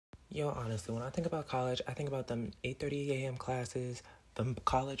Yo, honestly, when I think about college, I think about them 8:30 a.m. classes, them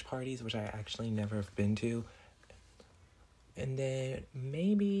college parties, which I actually never have been to, and then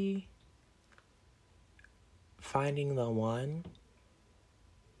maybe finding the one.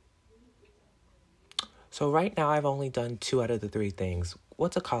 So right now, I've only done two out of the three things.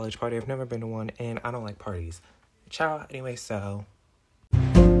 What's a college party? I've never been to one, and I don't like parties. Ciao. Anyway, so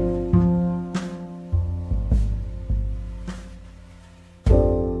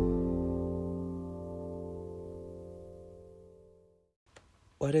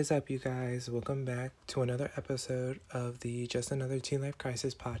what is up, you guys? Welcome back to another episode of the Just Another Teen Life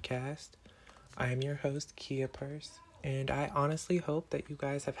Crisis podcast. I am your host, Kia Purse, and I honestly hope that you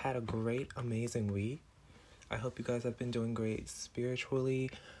guys have had a great, amazing week. I hope you guys have been doing great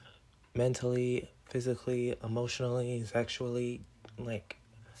spiritually, mentally, physically, emotionally, sexually, like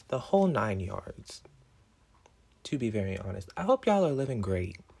the whole 9 yards, to be very honest. I hope y'all are living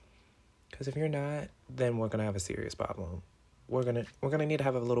great, because if you're not, then we're going to have a serious problem. We're gonna need to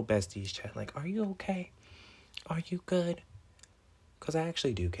have a little besties chat. Like, are you okay? Are you good? Because I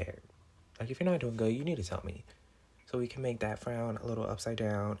actually do care. Like, if you're not doing good, you need to tell me. So we can make that frown a little upside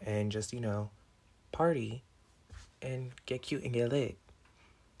down and just, party and get cute and get lit.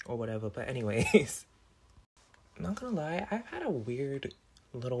 Or whatever. But anyways, I'm not gonna lie, I've had a weird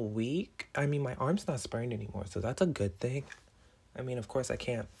little week. I mean, my arm's not sprained anymore, so that's a good thing. I mean, of course, I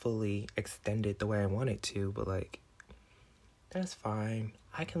can't fully extend it the way I want it to, but, that's fine.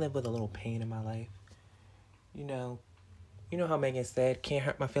 I can live with a little pain in my life. You know how Megan said, can't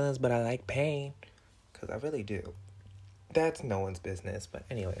hurt my feelings, but I like pain. Because I really do. That's no one's business. But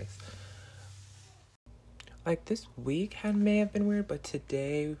anyways. This week may have been weird, but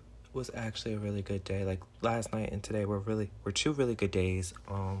today was actually a really good day. Last night and today were two really good days.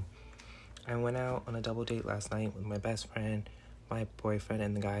 I went out on a double date last night with my best friend, my boyfriend,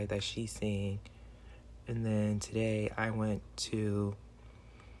 and the guy that she's seeing. And then today I went to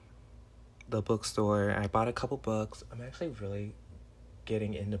the bookstore. I bought a couple books. I'm actually really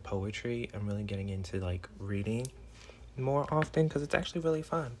getting into poetry. I'm really getting into reading more often because it's actually really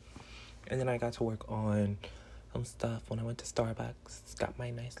fun. And then I got to work on some stuff when I went to Starbucks. Got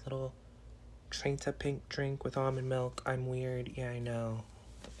my nice little Trenta pink drink with almond milk. I'm weird. Yeah, I know.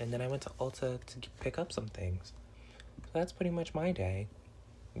 And then I went to Ulta to pick up some things. So that's pretty much my day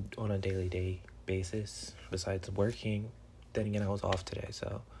on a daily day basis, besides working. Then again, I was off today,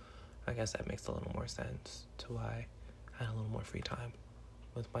 so I guess that makes a little more sense to why I had a little more free time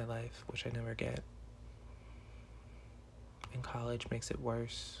with my life, which I never get. And college makes it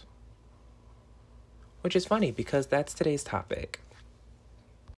worse. Which is funny because that's today's topic.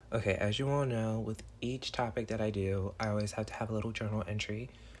 Okay, as you all know, with each topic that I do, I always have to have a little journal entry.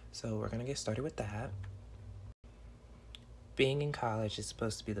 So we're going to get started with that. Being in college is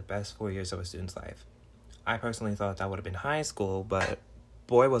supposed to be the best 4 years of a student's life. I personally thought that would have been high school, but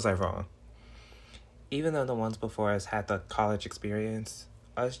boy was I wrong. Even though the ones before us had the college experience,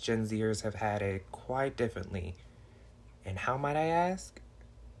 us Gen Zers have had it quite differently. And how might I ask?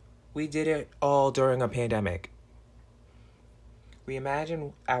 We did it all during a pandemic. We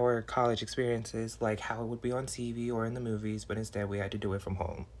imagine our college experiences like how it would be on TV or in the movies, but instead we had to do it from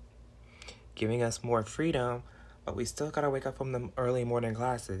home, giving us more freedom, but we still gotta wake up from the early morning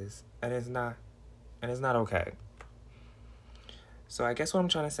classes, and it's not okay. So I guess what I'm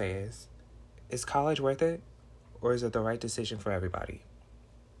trying to say is college worth it, or is it the right decision for everybody?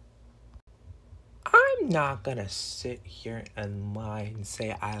 I'm not gonna sit here and lie and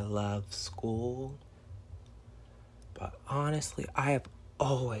say I love school, but honestly, I have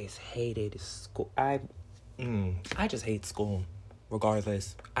always hated school. I just hate school,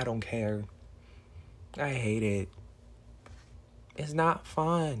 regardless. I don't care. I hate it. It's not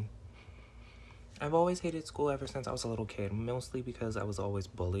fun. I've always hated school ever since I was a little kid, mostly because I was always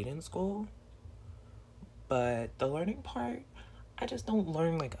bullied in school. But the learning part, I just don't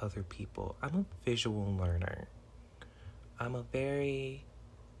learn like other people. I'm a visual learner. I'm a very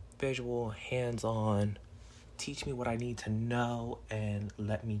visual, hands-on, teach me what I need to know and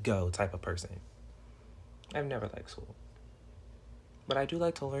let me go type of person. I've never liked school. But I do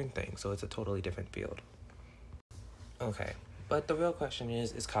like to learn things, so it's a totally different field. Okay, but the real question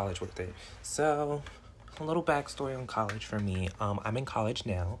is college worth it? So, a little backstory on college for me. I'm in college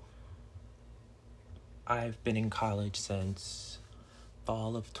now. I've been in college since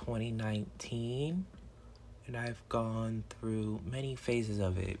fall of 2019, and I've gone through many phases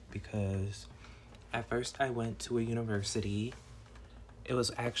of it because at first I went to a university. It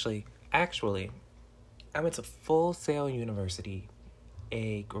was actually, I went to Full Sail University,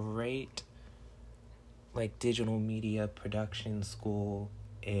 a great digital media production school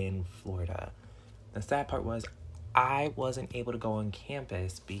in in Florida. The sad part was I wasn't able to go on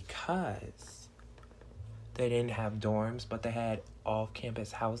campus because they didn't have dorms, but they had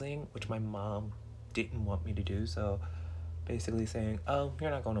off-campus housing, which my mom didn't want me to do. So basically saying, oh,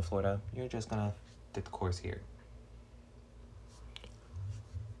 you're not going to Florida. You're just going to take the course here.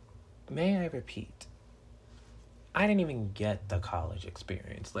 May I repeat? I didn't even get the college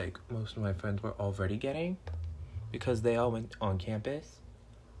experience like most of my friends were already getting because they all went on campus.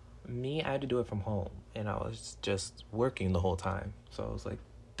 Me, I had to do it from home, and I was just working the whole time. So I was like,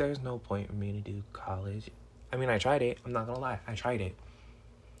 there's no point for me to do college. I mean, I tried it. I'm not gonna lie. I tried it.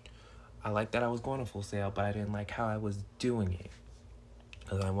 I liked that I was going to Full Sail, but I didn't like how I was doing it.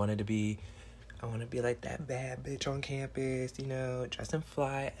 Because I want to be like that bad bitch on campus, you know, dressing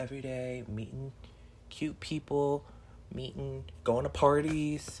fly every day, meeting cute people, going to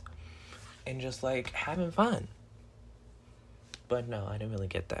parties, and just like having fun. But no, I didn't really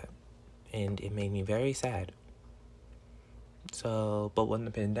get that. And it made me very sad. So, but when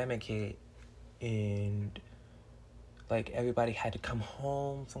the pandemic hit and like everybody had to come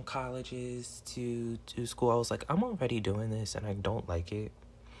home from colleges to school, I was like, I'm already doing this and I don't like it.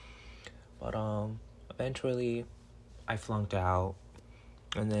 But eventually I flunked out.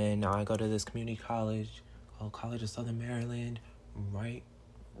 And then now I go to this community college called College of Southern Maryland, right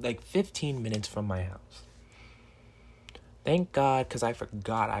like 15 minutes from my house. Thank God, because I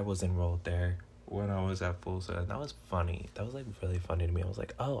forgot I was enrolled there when I was at Full Sail. That was funny. That was like really funny to me. I was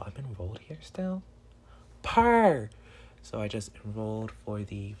like, oh, I'm enrolled here still? Purr! So I just enrolled for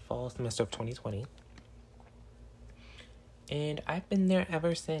the fall semester of 2020. And I've been there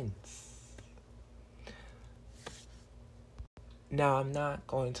ever since. Now, I'm not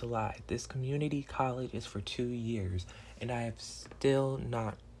going to lie. This community college is for 2 years, and I have still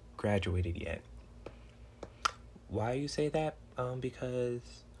not graduated yet. Why you say that? Because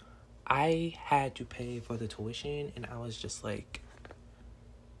I had to pay for the tuition, and I was just like,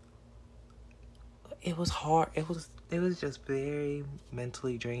 it was hard. It was just very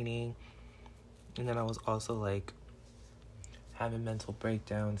mentally draining. And then I was also like having mental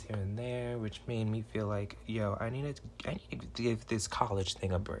breakdowns here and there, which made me feel like, yo, I need to give this college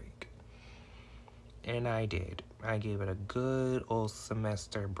thing a break. And I did. I gave it a good old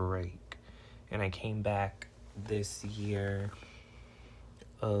semester break. And I came back this year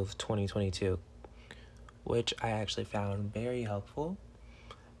of 2022, which I actually found very helpful.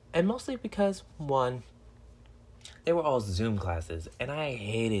 And mostly because, one, they were all Zoom classes, and I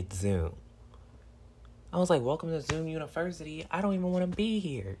hated Zoom. I was like, welcome to Zoom University. I don't even want to be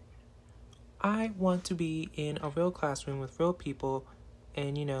here. I want to be in a real classroom with real people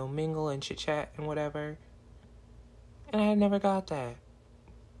and, you know, mingle and chit-chat and whatever. And I never got that.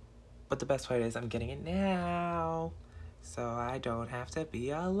 But the best part is I'm getting it now, so I don't have to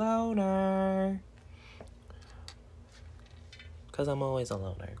be a loner. Because I'm always a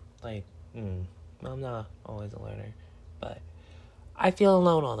loner. Like, I'm not always a loner, but I feel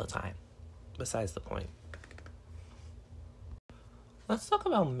alone all the time. Besides the point. Let's talk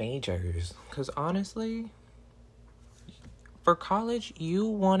about majors. Because honestly, for college, you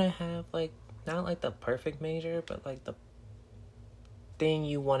want to have, like, not like the perfect major, but like the thing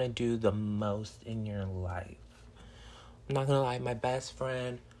you want to do the most in your life. I'm not gonna lie, my best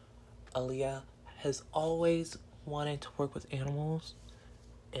friend, Aaliyah, has always wanted to work with animals,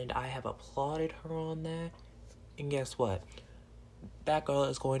 and I have applauded her on that. And guess what? That girl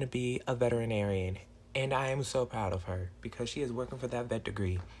is going to be a veterinarian, and I am so proud of her because she is working for that vet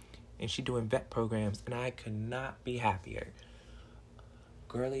degree, and she's doing vet programs, and I could not be happier.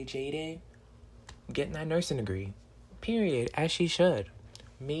 Girly Jaden, getting that nursing degree, period, as she should.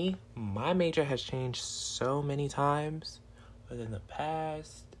 Me, my major has changed so many times within the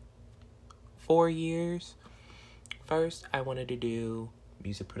past 4 years. First, I wanted to do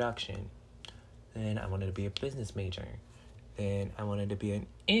music production. Then I wanted to be a business major. Then I wanted to be an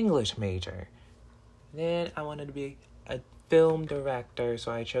English major. Then I wanted to be a film director,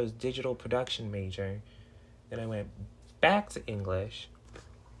 so I chose digital production major. Then I went back to English.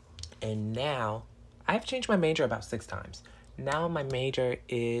 And now, I've changed my major about 6 times. Now my major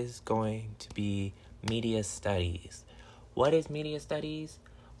is going to be media studies. What is media studies?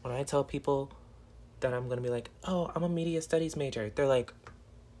 When I tell people that I'm going to be like, oh, I'm a media studies major, they're like,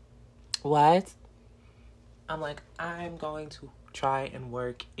 what? I'm like, I'm going to try and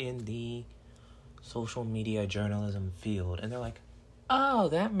work in the social media journalism field. And they're like, oh,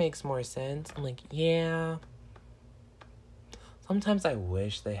 that makes more sense. I'm like, yeah. Sometimes I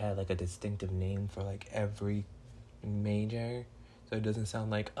wish they had like a distinctive name for like every major, so it doesn't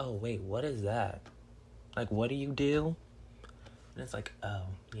sound like, oh wait, what is that? Like, what do you do? And it's like, oh,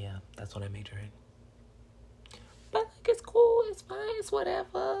 yeah, that's what I major in. But, like, it's cool, it's fine, it's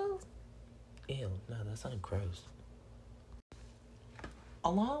whatever. Ew, no, that sounded gross.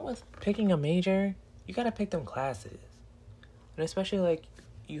 Along with picking a major, you gotta pick them classes. And especially, like,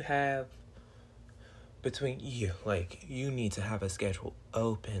 you have between you, like, you need to have a schedule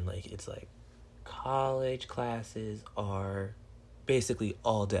open. Like, it's like college classes are basically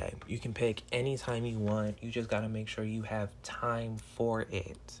all day. You can pick any time you want. You just gotta make sure you have time for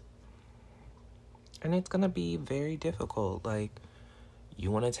it. And it's gonna be very difficult. Like,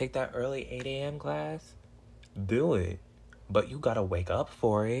 you wanna take that early 8 a.m. class? Do it. But you gotta wake up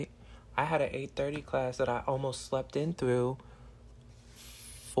for it. I had an 8:30 class that I almost slept in through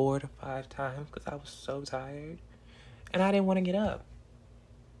 4 to 5 times because I was so tired. And I didn't want to get up.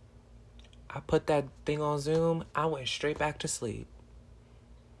 I put that thing on Zoom. I went straight back to sleep.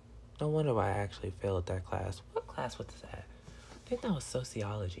 No wonder why I actually failed that class. What class was that? I think that was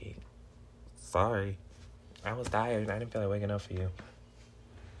sociology. Sorry. I was tired and I didn't feel like waking up for you.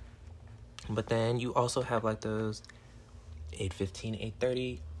 But then you also have like those 8:15,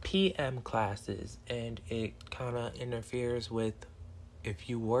 8:30 p.m. classes. And it kind of interferes with, if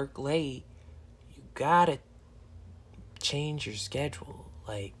you work late, you gotta change your schedule.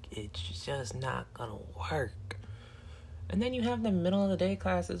 Like, it's just not gonna work. And then you have the middle of the day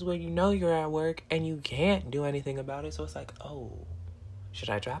classes where you know you're at work and you can't do anything about it. So it's like, oh, should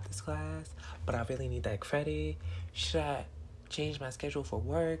I drop this class? But I really need that credit. Should I change my schedule for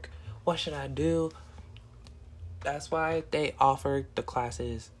work? What should I do? That's why they offer the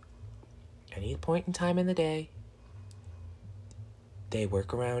classes any point in time in the day. They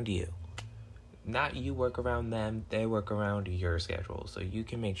work around you. Not you work around them, they work around your schedule. So you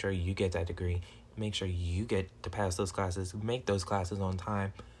can make sure you get that degree, make sure you get to pass those classes, make those classes on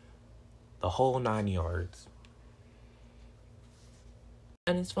time, the whole 9 yards.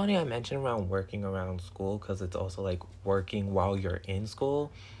 And it's funny I mentioned around working around school because it's also like working while you're in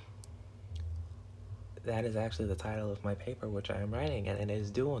school. That is actually the title of my paper, which I am writing, and it is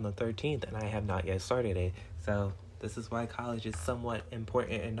due on the 13th, and I have not yet started it. So this is why college is somewhat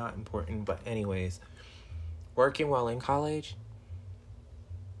important and not important. But anyways, working while in college,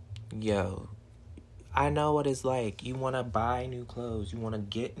 yo, I know what it's like. You want to buy new clothes. You want to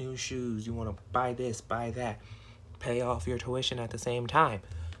get new shoes. You want to buy this, buy that. Pay off your tuition at the same time.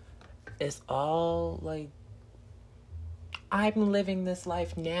 It's all like, I'm living this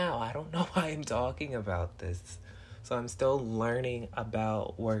life now. I don't know why I'm talking about this. So I'm still learning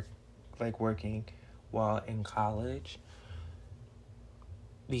about working while in college.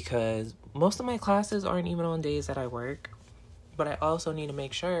 Because most of my classes aren't even on days that I work. But I also need to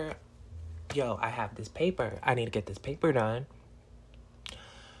make sure, I have this paper. I need to get this paper done.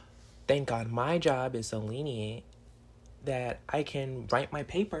 Thank God my job is so lenient that I can write my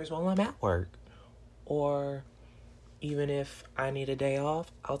papers while I'm at work. Or even if I need a day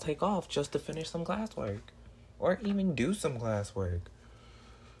off, I'll take off just to finish some classwork. Or even do some classwork.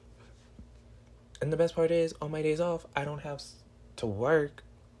 And the best part is, on my days off, I don't have to work.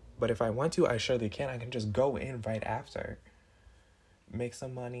 But if I want to, I surely can. I can just go in right after. Make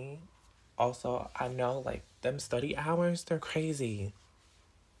some money. Also, I know, like, them study hours, they're crazy.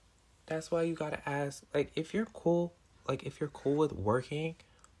 That's why you gotta ask, like, if you're cool with working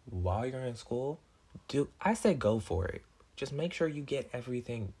while you're in school, I say go for it. Just make sure you get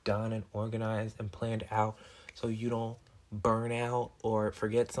everything done and organized and planned out so you don't burn out or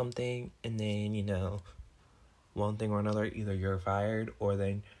forget something and then, one thing or another, either you're fired or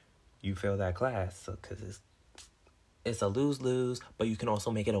then you fail that class. So, because it's a lose-lose, but you can also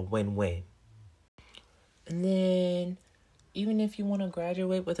make it a win-win. And then, even if you want to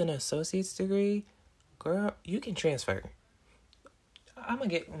graduate with an associate's degree, girl, you can transfer. I'm gonna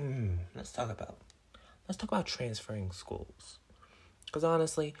get. Let's talk about transferring schools. Because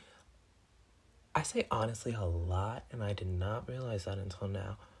honestly, I say honestly a lot, and I did not realize that until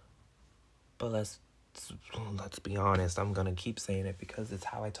now. But let's be honest. I'm gonna keep saying it because it's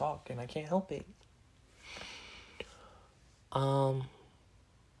how I talk, and I can't help it.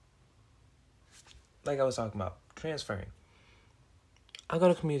 Like I was talking about, transferring. I go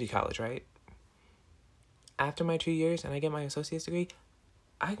to community college, right? After my 2 years and I get my associate's degree,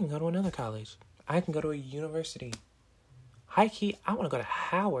 I can go to another college. I can go to a university. High key, I want to go to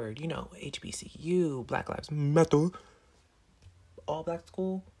Howard, HBCU, Black Lives Matter. All black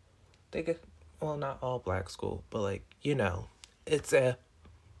school. Not all black school, but it's a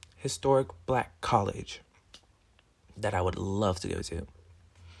historic black college that I would love to go to.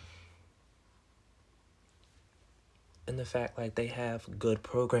 And the fact, they have good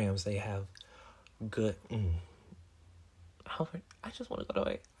programs, they have good, I just want to go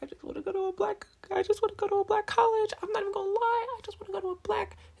to a black college. I'm not even gonna lie. I just want to go to a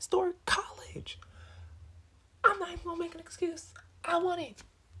black historic college. I'm not even gonna make an excuse. I want it.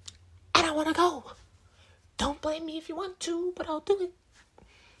 And I want to go. Don't blame me if you want to, but I'll do it.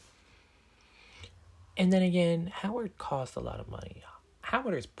 And then again, Howard costs a lot of money.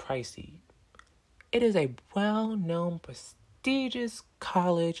 Howard is pricey. It is a well-known, prestigious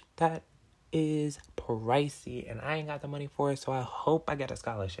college that is pricey, and I ain't got the money for it, so I hope I get a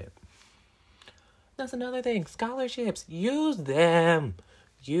scholarship. That's another thing. Scholarships. Use them.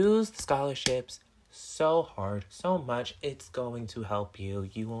 Use the scholarships so hard, so much. It's going to help you.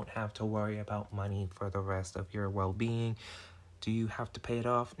 You won't have to worry about money for the rest of your well-being. Do you have to pay it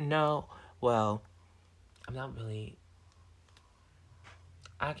off? No. Well,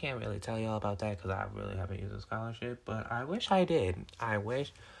 I can't really tell y'all about that because I really haven't used a scholarship, but I wish I did. I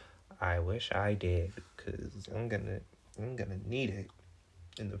wish I did, because I'm gonna need it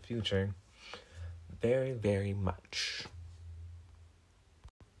in the future very, very much.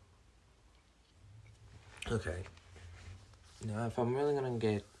 Okay. Now, if I'm really gonna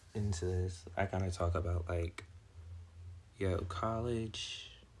get into this, I gotta talk about, college.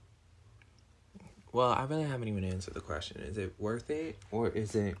 Well, I really haven't even answered the question. Is it worth it, or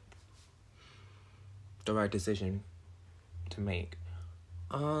is it the right decision to make?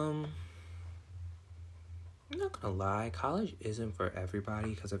 I'm not gonna lie, college isn't for everybody,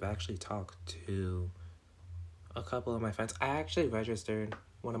 because I've actually talked to a couple of my friends. I actually registered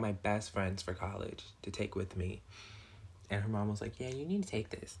one of my best friends for college to take with me. And her mom was like, yeah, you need to take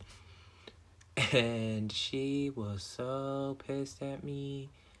this. And she was so pissed at me.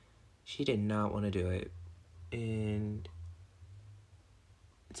 She did not want to do it. And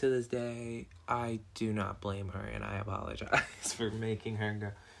to this day, I do not blame her, and I apologize for making her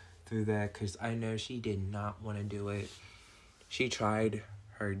go through that, because I know she did not want to do it. She tried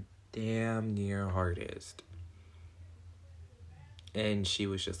her damn near hardest. And she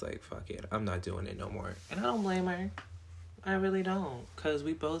was just like, fuck it, I'm not doing it no more. And I don't blame her. I really don't, because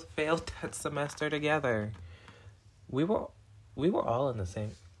we both failed that semester together. We were all in the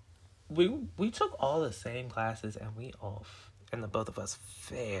same... We took all the same classes, and the both of us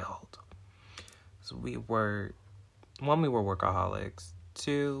failed. So we were workaholics.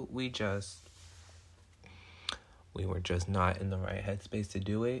 2, we were just not in the right headspace to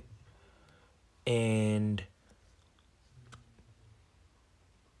do it. And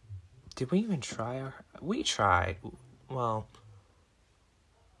did we even try? We tried. Well,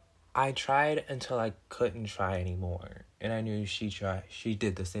 I tried until I couldn't try anymore. And I knew she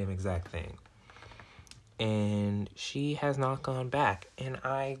did the same exact thing. And she has not gone back. And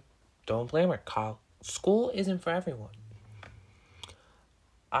I don't blame her. School isn't for everyone.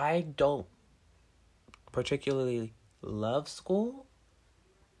 I don't particularly love school,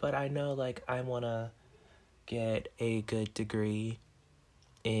 but I know, I want to get a good degree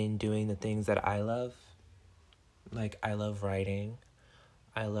in doing the things that I love. I love writing.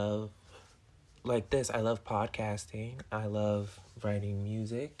 I love podcasting. I love writing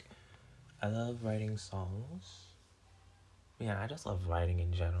music. I love writing songs. Yeah, I just love writing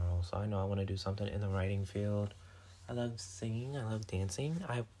in general. So I know I want to do something in the writing field. I love singing. I love dancing.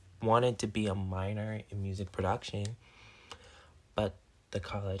 I wanted to be a minor in music production, but the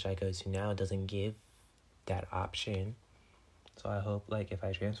college I go to now doesn't give that option. So I hope, if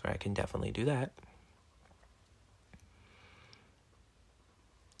I transfer, I can definitely do that.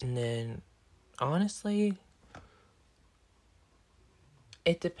 And then, honestly,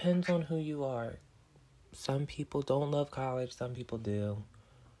 it depends on who you are. Some people don't love college, some people do.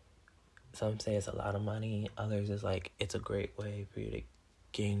 Some say it's a lot of money. Others is it's a great way for you to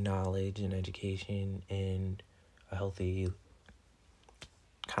gain knowledge and education and a healthy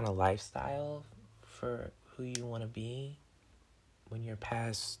kind of lifestyle for who you want to be when you're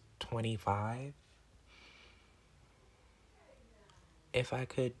past 25. If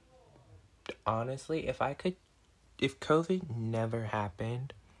COVID never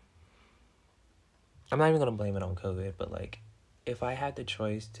happened, I'm not even going to blame it on COVID, but if I had the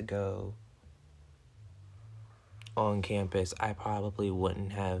choice to go on campus, I probably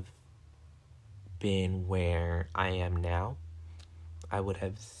wouldn't have been where I am now. I would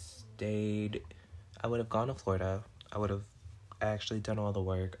have gone to Florida. I would have actually done all the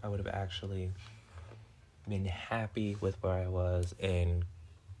work. I would have actually been happy with where I was, and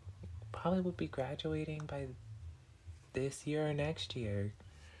probably would be graduating by this year or next year.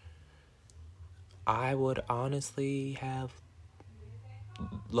 I would honestly have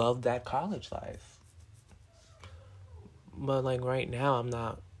loved that college life. But right now, I'm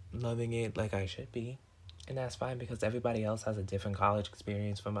not loving it like I should be. And that's fine because everybody else has a different college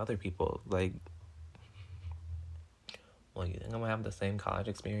experience from other people. Like, well, you think I'm gonna have the same college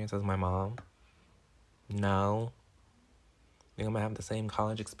experience as my mom? No. Think I'm gonna have the same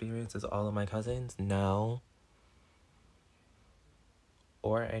college experience as all of my cousins? No.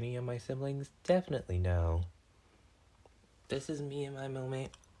 Or any of my siblings? Definitely no. This is me in my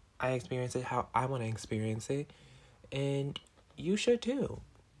moment. I experience it how I want to experience it. And you should too.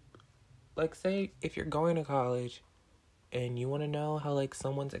 Like, say, if you're going to college and you want to know how, like,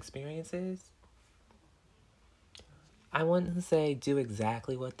 someone's experience is, I wouldn't say do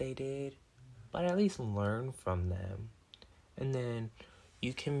exactly what they did, but at least learn from them. And then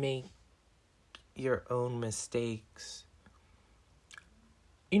you can make your own mistakes.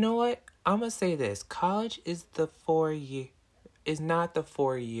 You know what? I'm going to say this. College is not the 4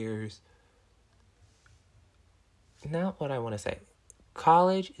 years. Not what I want to say.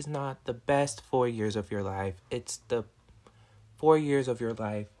 College is not the best 4 years of your life. It's the 4 years of your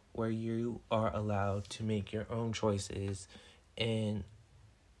life where you are allowed to make your own choices and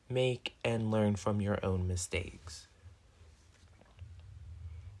make and learn from your own mistakes.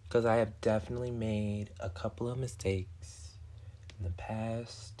 Because I have definitely made a couple of mistakes in the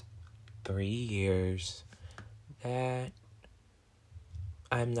past 3 years that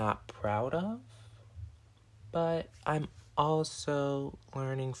I'm not proud of, but I'm also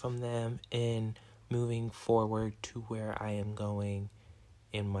learning from them and moving forward to where I am going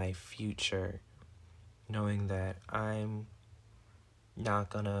in my future, knowing that I'm not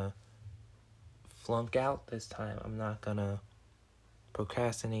gonna flunk out this time. I'm not gonna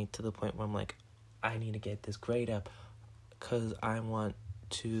procrastinate to the point where I'm like, I need to get this grade up, because I want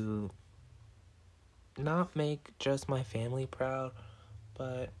to not make just my family proud,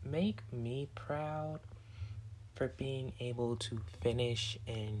 but make me proud for being able to finish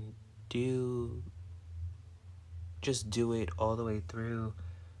and do it all the way through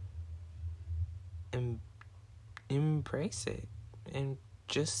and embrace it and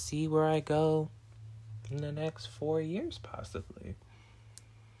just see where I go in the next 4 years possibly.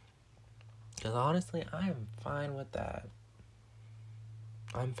 Because honestly, I am fine with that.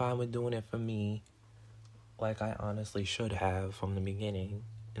 I'm fine with doing it for me like I honestly should have from the beginning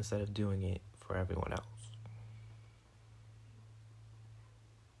instead of doing it for everyone else.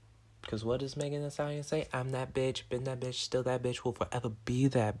 Because what does Megan Thee Stallion say? I'm that bitch, been that bitch, still that bitch, will forever be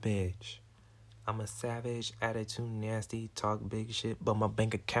that bitch. I'm a savage, attitude nasty, talk big shit, but my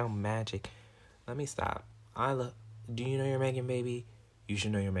bank account magic. Let me stop. Do you know your Megan baby? You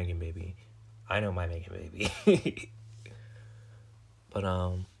should know your Megan baby. I know my Megan baby. But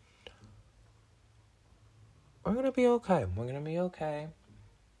we're gonna be okay. We're gonna be okay.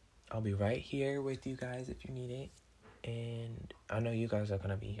 I'll be right here with you guys if you need it. And I know you guys are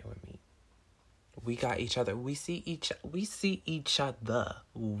gonna be here with me. We got each other. We see each other.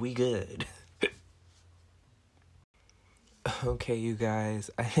 We good. Okay, you guys.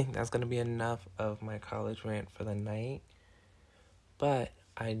 I think that's gonna be enough of my college rant for the night. But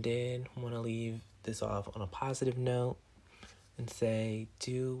I did want to leave this off on a positive note and say,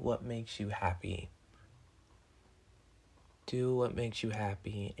 do what makes you happy. Do what makes you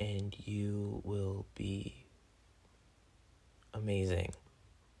happy and you will be amazing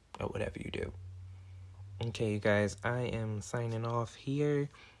at whatever you do. Okay, you guys, I am signing off here.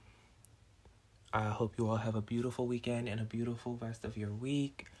 I hope you all have a beautiful weekend and a beautiful rest of your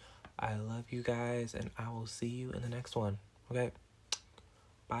week. I love you guys, and I will see you in the next one. Okay?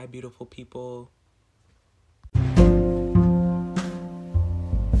 Bye, beautiful people.